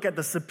want to look at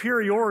the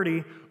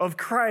superiority of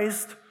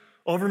Christ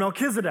over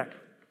Melchizedek.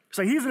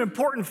 So he's an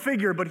important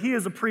figure, but he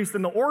is a priest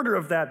in the order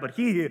of that, but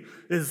he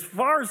is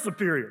far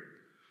superior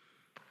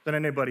than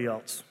anybody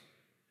else.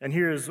 And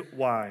here's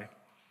why.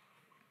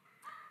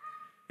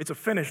 It's a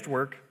finished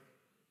work.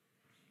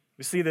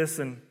 We see this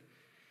in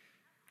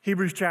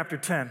Hebrews chapter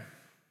 10.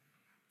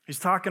 He's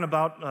talking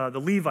about the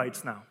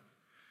Levites now.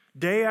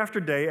 Day after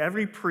day,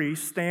 every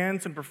priest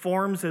stands and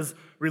performs his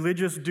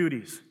religious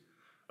duties.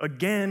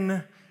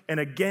 Again and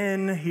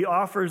again, he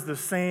offers the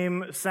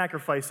same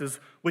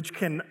sacrifices, which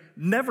can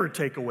never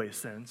take away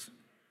sins.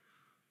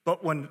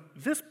 But when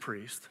this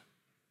priest,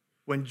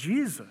 when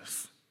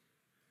Jesus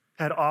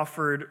had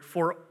offered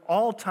for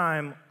all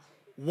time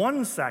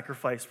one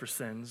sacrifice for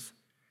sins,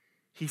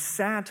 he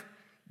sat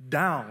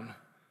down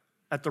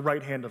at the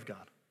right hand of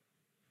God.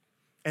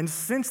 And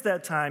since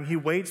that time, he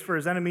waits for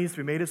his enemies to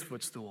be made his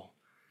footstool.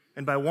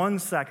 And by one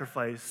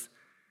sacrifice,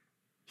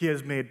 he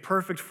has made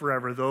perfect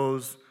forever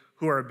those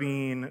who are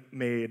being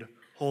made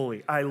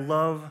holy. I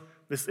love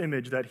this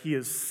image that he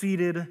is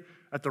seated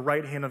at the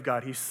right hand of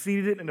God. He's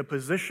seated in a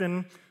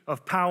position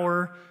of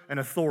power and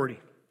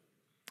authority.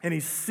 And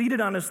he's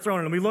seated on his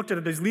throne. And we looked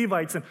at these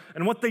Levites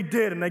and what they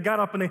did. And they got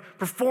up and they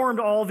performed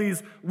all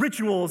these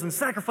rituals and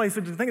sacrifices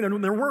and things.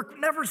 Their work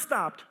never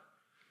stopped.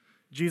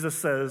 Jesus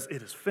says,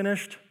 it is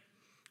finished.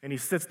 And he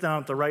sits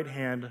down at the right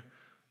hand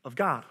of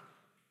God.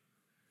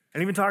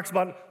 And even talks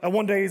about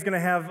one day he's going to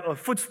have a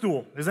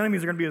footstool. His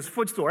enemies are going to be his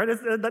footstool, right?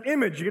 That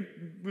image,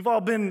 we've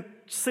all been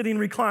sitting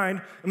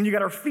reclined, and you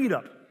got our feet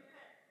up.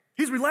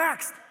 He's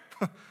relaxed.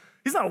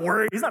 He's not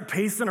worried. He's not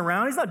pacing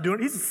around. He's not doing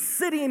it. He's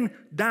sitting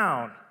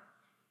down.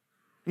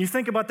 And you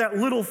think about that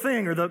little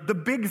thing or the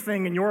big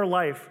thing in your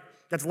life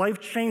that's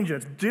life-changing.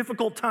 It's a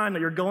difficult time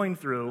that you're going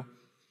through.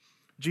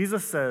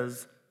 Jesus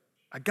says,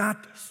 I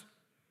got this.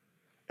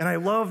 And I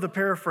love the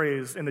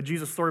paraphrase in the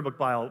Jesus Storybook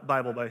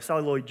Bible by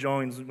Sally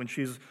Lloyd-Jones when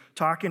she's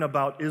talking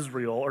about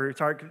Israel, or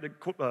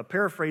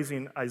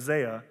paraphrasing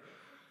Isaiah,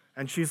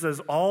 and she says,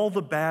 all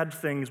the bad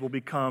things will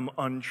become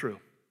untrue.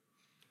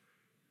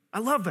 I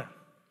love that.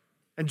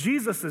 And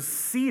Jesus is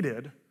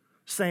seated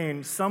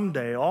saying,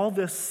 someday all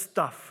this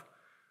stuff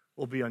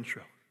will be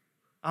untrue.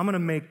 I'm going to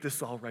make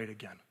this all right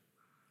again.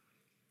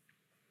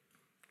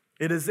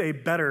 It is a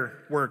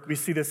better work. We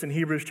see this in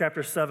Hebrews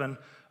chapter 7.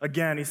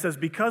 Again, he says,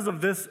 because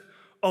of this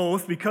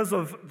oath, because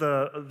of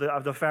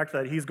the fact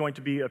that he's going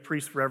to be a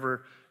priest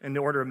forever in the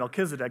order of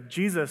Melchizedek,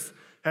 Jesus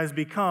has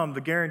become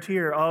the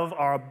guarantor of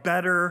our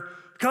better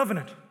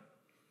covenant.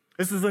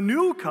 This is a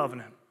new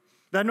covenant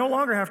that I no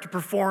longer have to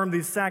perform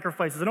these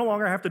sacrifices. I no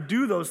longer have to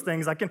do those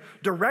things. I can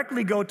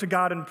directly go to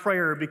God in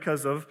prayer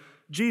because of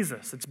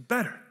Jesus. It's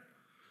better.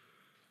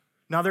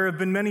 Now, there have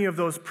been many of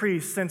those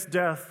priests since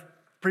death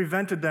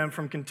prevented them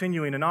from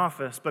continuing in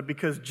office, but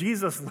because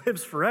Jesus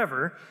lives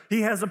forever,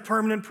 he has a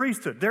permanent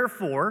priesthood.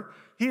 Therefore,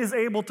 he is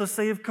able to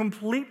save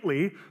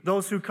completely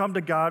those who come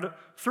to God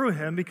through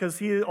him because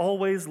he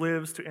always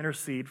lives to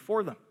intercede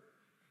for them.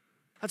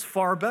 That's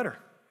far better.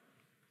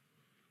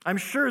 I'm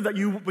sure that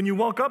when you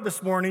woke up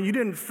this morning, you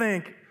didn't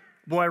think,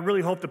 boy, I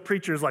really hope the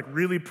preacher's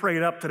really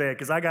prayed up today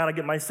because I got to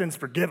get my sins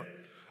forgiven.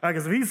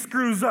 Because if he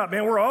screws up,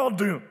 man, we're all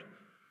doomed.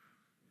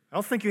 I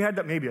don't think you had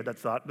that, maybe you had that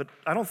thought, but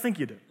I don't think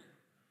you did.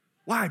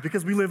 Why?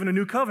 Because we live in a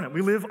new covenant.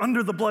 We live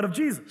under the blood of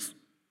Jesus.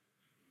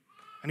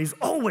 And he's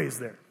always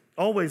there,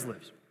 always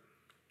lives.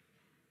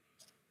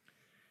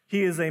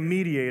 He is a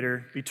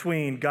mediator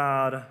between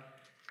God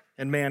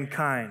and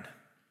mankind.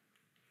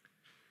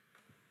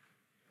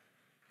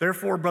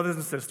 Therefore, brothers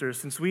and sisters,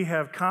 since we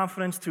have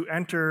confidence to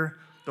enter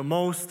the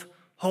most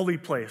holy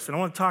place, and I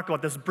want to talk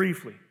about this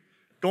briefly.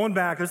 Going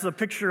back, this is a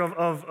picture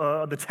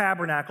of the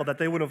tabernacle that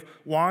they would have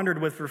wandered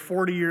with for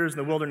 40 years in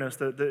the wilderness,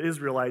 the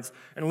Israelites,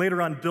 and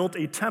later on built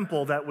a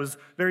temple that was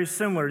very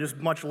similar, just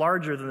much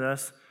larger than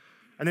this.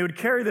 And they would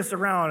carry this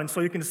around, and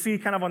so you can see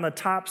kind of on the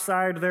top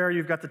side there,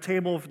 you've got the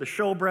table for the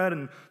showbread,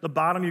 and the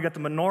bottom you've got the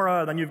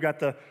menorah, and then you've got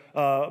the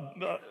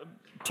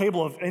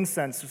table of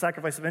incense, the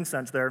sacrifice of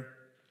incense there,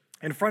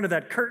 in front of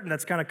that curtain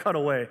that's kind of cut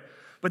away.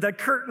 But that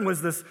curtain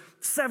was this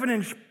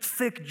 7-inch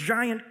thick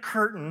giant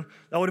curtain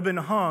that would have been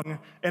hung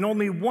and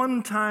only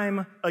one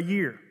time a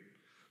year.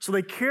 So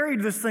they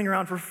carried this thing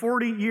around for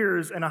 40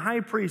 years, and a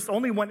high priest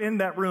only went in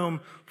that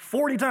room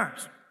 40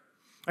 times.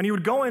 And he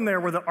would go in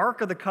there where the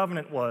Ark of the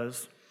Covenant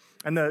was,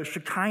 and the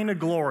Shekinah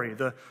glory,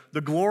 the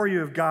glory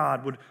of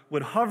God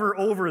would hover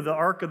over the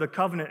Ark of the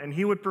Covenant, and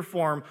he would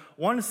perform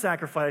one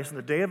sacrifice on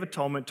the Day of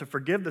Atonement to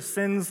forgive the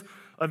sins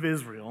of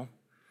Israel.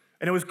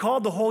 And it was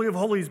called the Holy of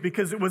Holies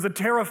because it was a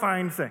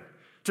terrifying thing,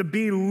 to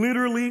be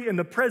literally in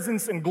the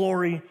presence and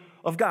glory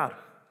of God.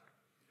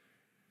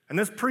 And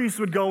this priest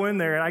would go in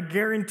there, and I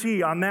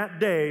guarantee on that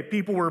day,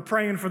 people were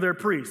praying for their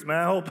priest. Man,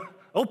 I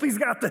hope he's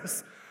got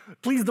this.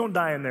 Please don't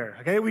die in there,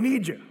 okay? We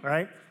need you, all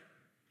right?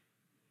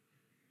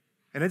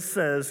 And it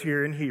says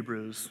here in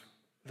Hebrews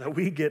that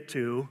we get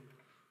to,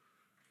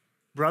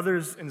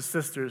 brothers and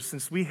sisters,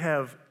 since we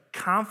have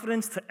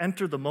confidence to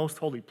enter the most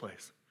holy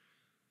place.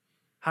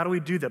 How do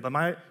we do that?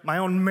 By my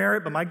own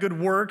merit, by my good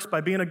works,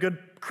 by being a good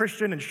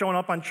Christian and showing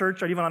up on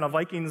church, or even on a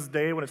Vikings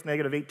day when it's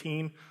negative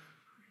 18?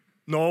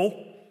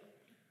 No.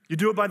 You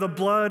do it by the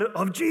blood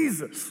of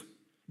Jesus,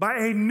 by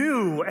a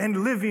new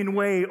and living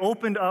way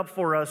opened up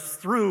for us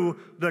through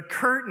the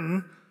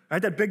curtain,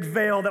 right? That big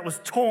veil that was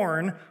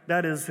torn,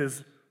 that is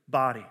his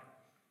body.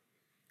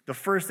 The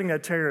first thing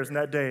that tears in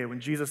that day when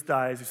Jesus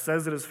dies, he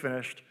says it is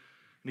finished,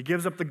 and he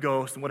gives up the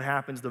ghost, and what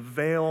happens? The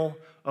veil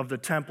of the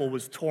temple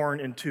was torn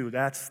in two.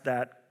 That's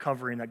that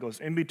covering that goes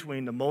in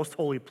between the most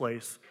holy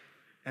place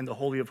and the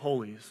Holy of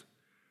Holies.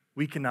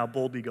 We can now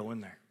boldly go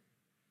in there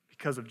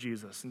because of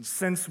Jesus. And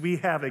since we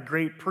have a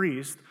great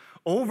priest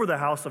over the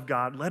house of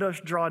God, let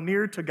us draw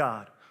near to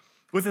God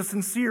with a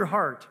sincere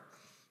heart,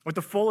 with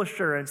the full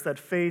assurance that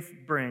faith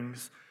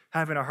brings,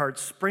 having our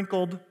hearts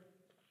sprinkled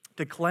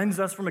to cleanse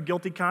us from a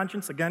guilty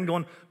conscience. Again,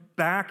 going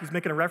back, he's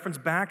making a reference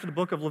back to the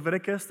book of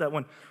Leviticus, that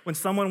when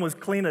someone was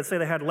clean, let's say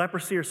they had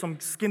leprosy or some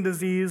skin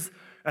disease,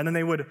 and then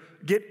they would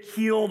get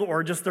healed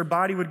or just their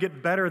body would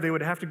get better, they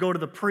would have to go to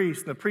the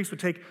priest, and the priest would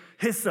take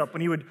hyssop,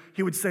 and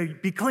he would say,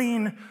 be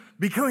clean,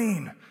 be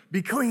clean,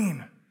 be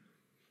clean.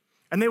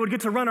 And they would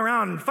get to run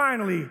around, and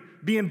finally,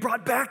 being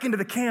brought back into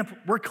the camp,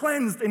 we're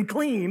cleansed and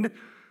cleaned.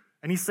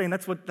 And he's saying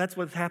that's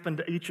what happened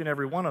to each and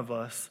every one of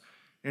us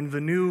in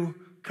the new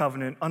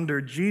covenant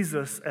under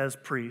Jesus as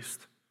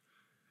priest,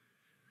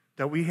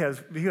 that we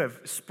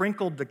have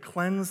sprinkled to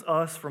cleanse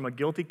us from a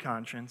guilty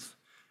conscience,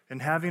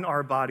 and having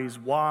our bodies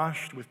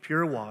washed with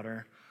pure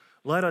water,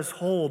 let us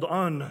hold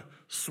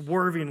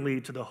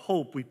unswervingly to the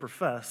hope we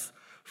profess,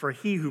 for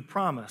he who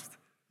promised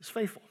is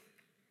faithful.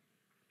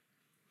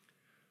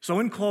 So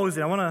in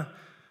closing, I want to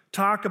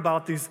talk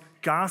about these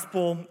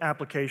gospel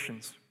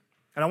applications.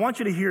 And I want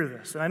you to hear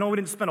this. And I know we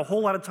didn't spend a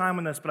whole lot of time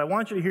on this, but I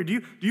want you to hear, do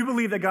you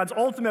believe that God's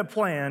ultimate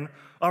plan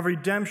of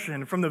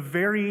redemption from the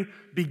very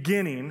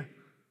beginning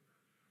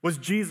was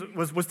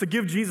to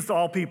give Jesus to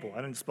all people?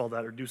 I didn't spell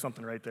that or do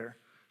something right there.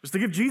 It was to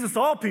give Jesus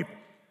to all people.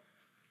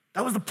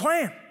 That was the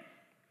plan.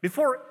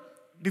 Before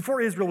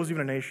Israel was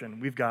even a nation,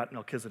 we've got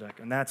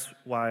Melchizedek, and that's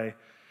why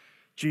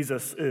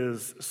Jesus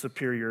is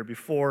superior.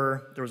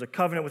 Before there was a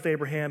covenant with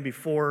Abraham,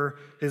 before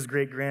his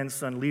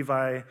great-grandson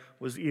Levi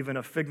was even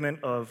a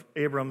figment of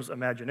Abram's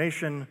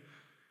imagination,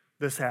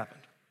 this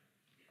happened.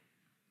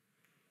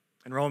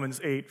 And Romans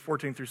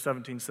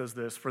 8:14-17 says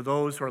this, "For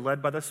those who are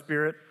led by the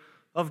Spirit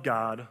of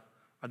God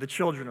are the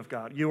children of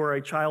God." You are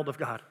a child of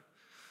God.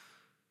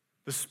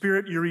 The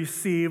Spirit you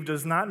receive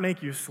does not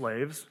make you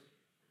slaves,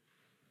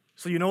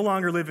 so you no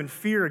longer live in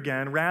fear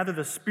again. Rather,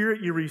 the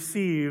Spirit you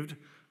received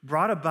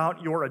brought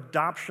about your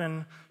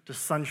adoption to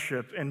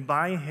sonship, and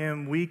by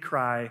him we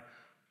cry,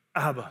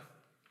 Abba.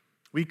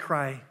 We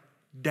cry,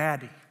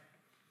 Daddy,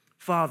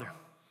 Father.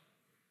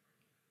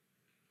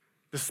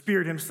 The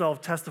Spirit himself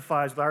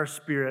testifies with our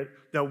spirit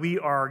that we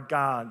are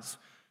God's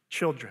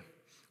children.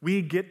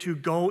 We get to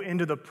go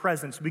into the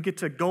presence. We get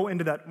to go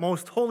into that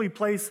most holy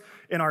place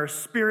in our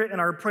spirit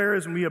and our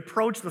prayers, and we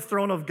approach the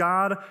throne of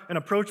God and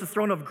approach the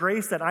throne of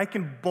grace, that I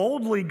can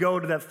boldly go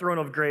to that throne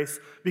of grace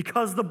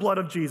because of the blood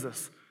of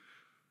Jesus.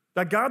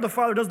 That God the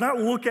Father does not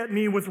look at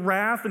me with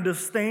wrath and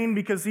disdain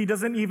because he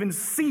doesn't even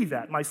see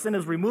that. My sin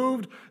is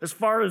removed as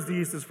far as the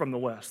east is from the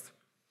west.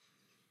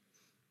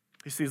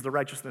 He sees the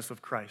righteousness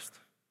of Christ.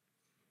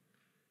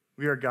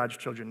 We are God's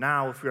children.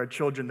 Now, if we are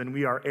children, then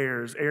we are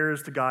heirs,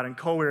 heirs to God and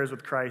co-heirs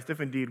with Christ, if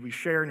indeed we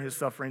share in his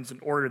sufferings in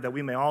order that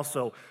we may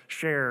also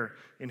share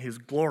in his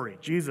glory.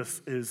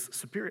 Jesus is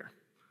superior.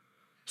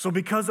 So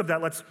because of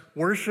that, let's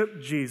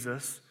worship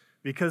Jesus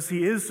because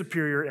he is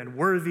superior and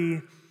worthy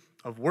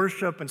of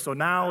worship. And so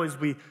now as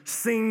we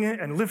sing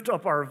and lift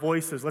up our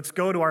voices, let's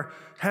go to our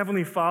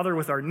Heavenly Father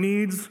with our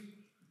needs.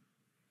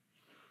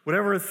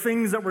 Whatever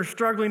things that we're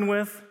struggling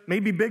with,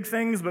 maybe big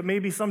things, but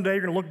maybe someday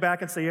you're going to look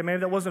back and say, yeah,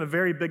 maybe that wasn't a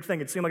very big thing.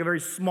 It seemed like a very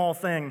small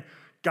thing.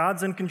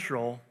 God's in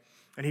control,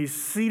 and he's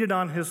seated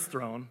on his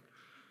throne.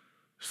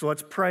 So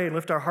let's pray and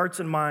lift our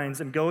hearts and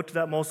minds and go to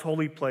that most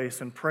holy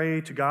place and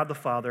pray to God the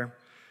Father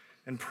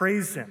and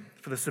praise him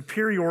for the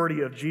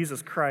superiority of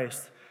Jesus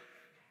Christ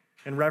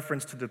in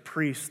reference to the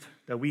priest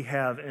that we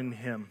have in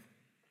him.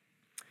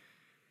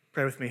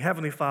 Pray with me.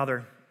 Heavenly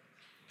Father,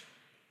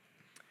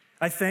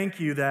 I thank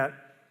you that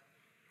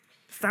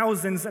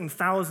thousands and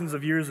thousands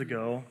of years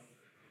ago,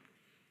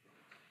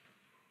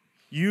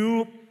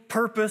 you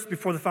purposed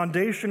before the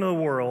foundation of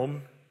the world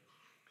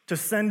to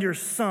send your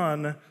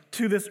Son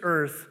to this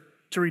earth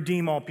to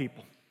redeem all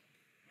people.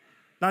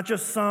 Not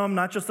just some,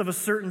 not just of a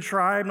certain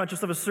tribe, not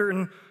just of a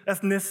certain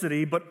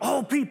ethnicity, but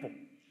all people.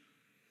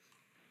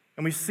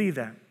 And we see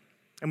that.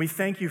 And we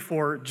thank you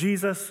for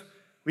Jesus.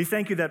 We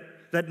thank you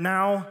that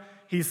now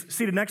he's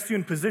seated next to you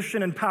in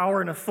position and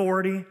power and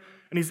authority,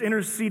 and he's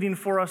interceding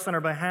for us on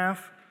our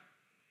behalf,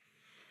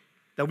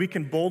 that we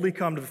can boldly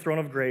come to the throne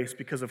of grace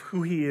because of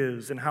who he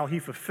is and how he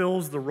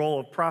fulfills the role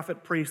of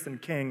prophet, priest,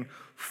 and king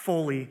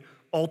fully,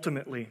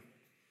 ultimately.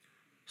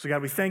 So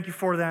God, we thank you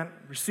for that.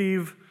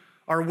 Receive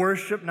our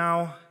worship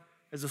now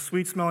as a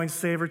sweet-smelling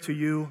savor to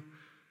you,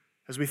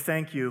 as we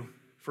thank you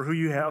for who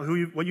you have,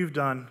 what you've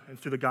done, and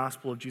through the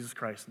gospel of Jesus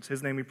Christ. In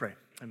his name we pray.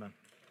 Amen.